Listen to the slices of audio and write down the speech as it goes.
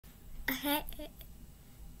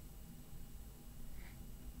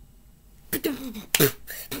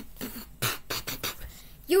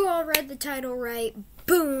You all read the title right.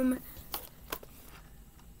 Boom.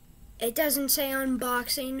 It doesn't say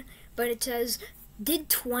unboxing, but it says, did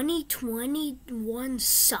 2021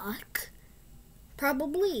 suck?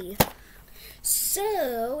 Probably.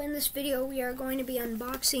 So, in this video, we are going to be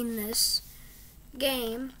unboxing this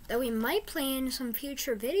game that we might play in some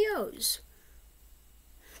future videos.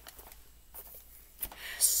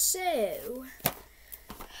 So,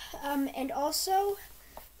 and also,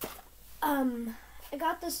 I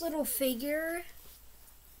got this little figure.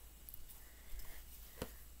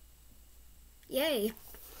 Yay.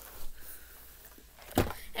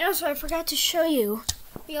 And also, I forgot to show you,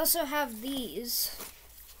 we also have these.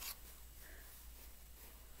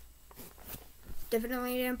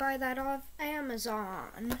 Definitely didn't buy that off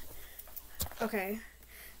Amazon. Okay,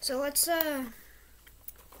 so let's,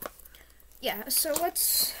 yeah, so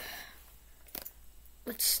let's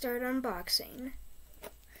start unboxing.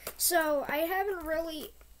 So, I haven't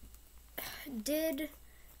really did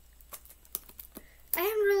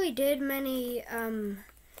many,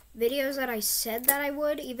 videos that I said that I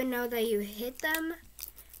would, even though that you hit them.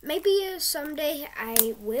 Maybe someday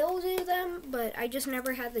I will do them, but I just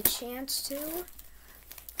never had the chance to.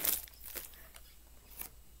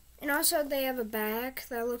 And also they have a bag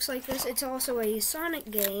that looks like this. It's also a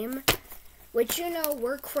Sonic game, which, you know,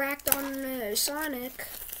 we're cracked on Sonic.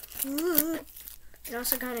 And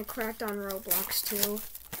also kind of cracked on Roblox too.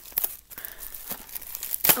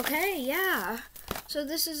 Okay, yeah. So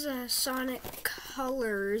this is a Sonic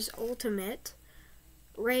Colors Ultimate,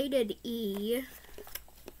 rated E.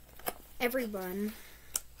 Everyone.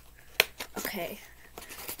 Okay.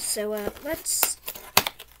 So let's.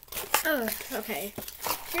 Oh, okay.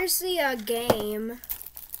 Here's the game.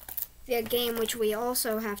 The game which we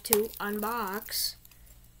also have to unbox.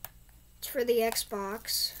 It's for the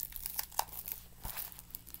Xbox.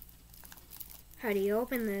 How do you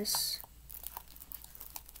open this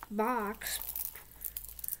box?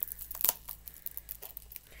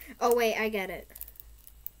 Oh wait, I get it.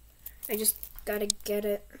 I just gotta get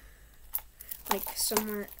it like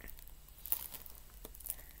somewhere.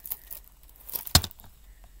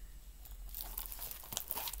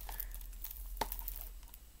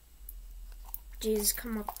 Jesus,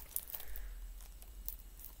 come up.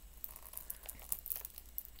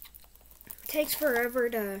 It takes forever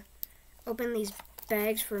to open these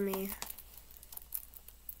bags for me.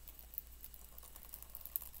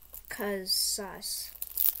 'Cause sus.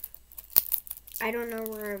 I don't know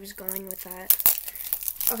where I was going with that.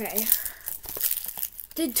 Okay.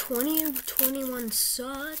 Did 2021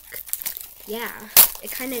 suck? Yeah, it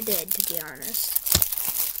kind of did, to be honest.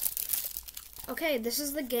 Okay, this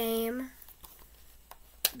is the game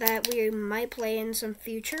that we might play in some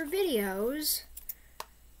future videos.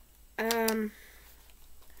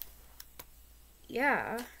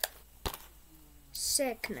 Yeah.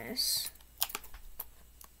 Sickness.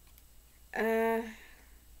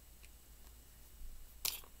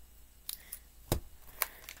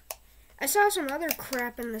 I saw some other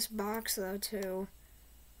crap in this box though too.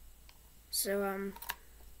 So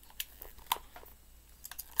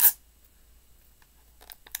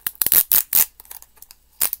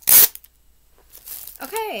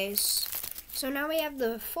okay, so now we have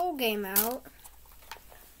the full game out.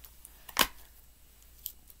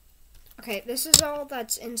 Okay, this is all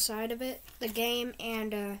that's inside of it, the game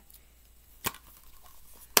and the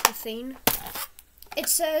thing. It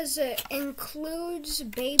says it includes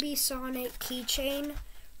Baby Sonic keychain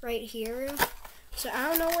right here. So I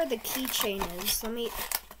don't know where the keychain is. Let me,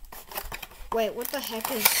 wait, what the heck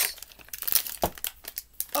is,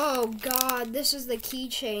 oh god, this is the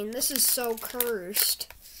keychain. This is so cursed.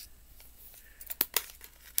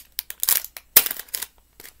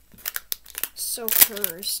 So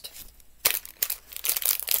cursed.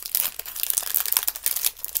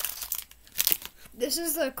 This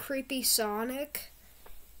is the creepy Sonic.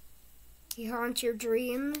 He haunts your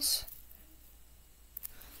dreams.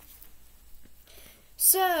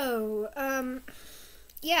 So,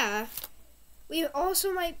 yeah. We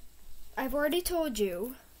also might, I've already told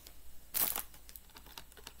you.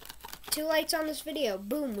 2 likes on this video.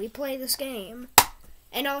 Boom, we play this game.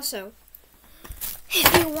 And also,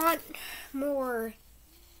 if you want more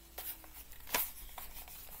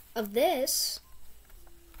of this,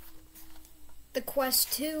 the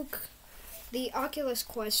Quest 2, the Oculus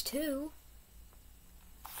Quest 2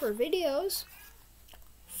 for videos,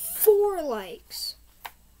 4 likes.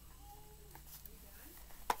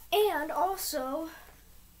 And also,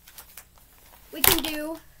 we can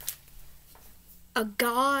do a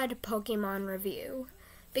god Pokemon review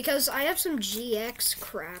because I have some GX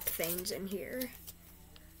crap things in here.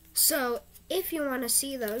 So if you want to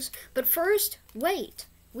see those, but first, wait,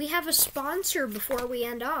 we have a sponsor before we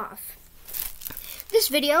end off. This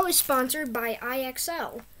video is sponsored by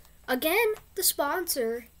IXL. Again, the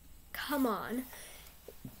sponsor, come on.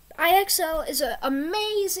 IXL is an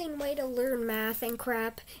amazing way to learn math and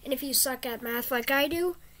crap, and if you suck at math like I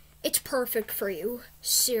do, it's perfect for you,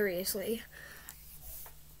 seriously.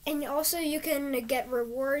 And also you can get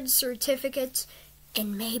rewards, certificates,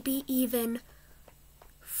 and maybe even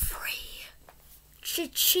free.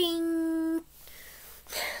 Cha-ching!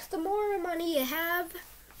 The more money you have,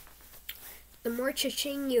 the more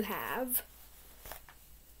cha-ching you have.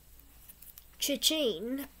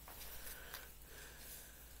 Cha-ching.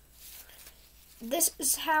 This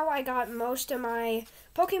is how I got most of my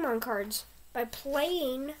Pokemon cards, by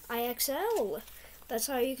playing IXL. That's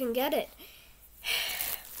how you can get it.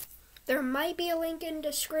 There might be a link in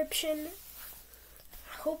description.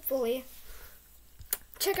 Hopefully.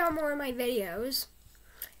 Check out more of my videos.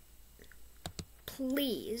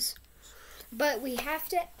 Please. But we have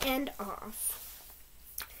to end off.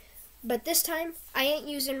 But this time, I ain't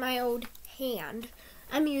using my old hand.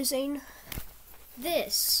 I'm using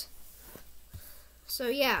this. So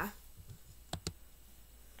yeah.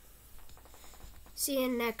 See you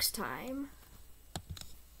next time.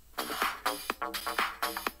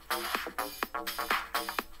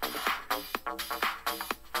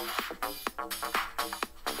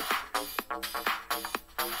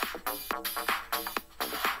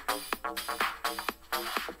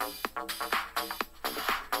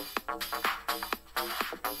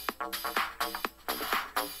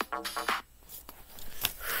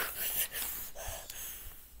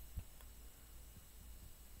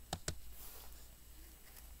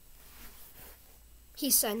 He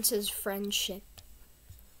senses friendship.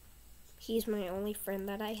 He's my only friend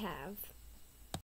that I have.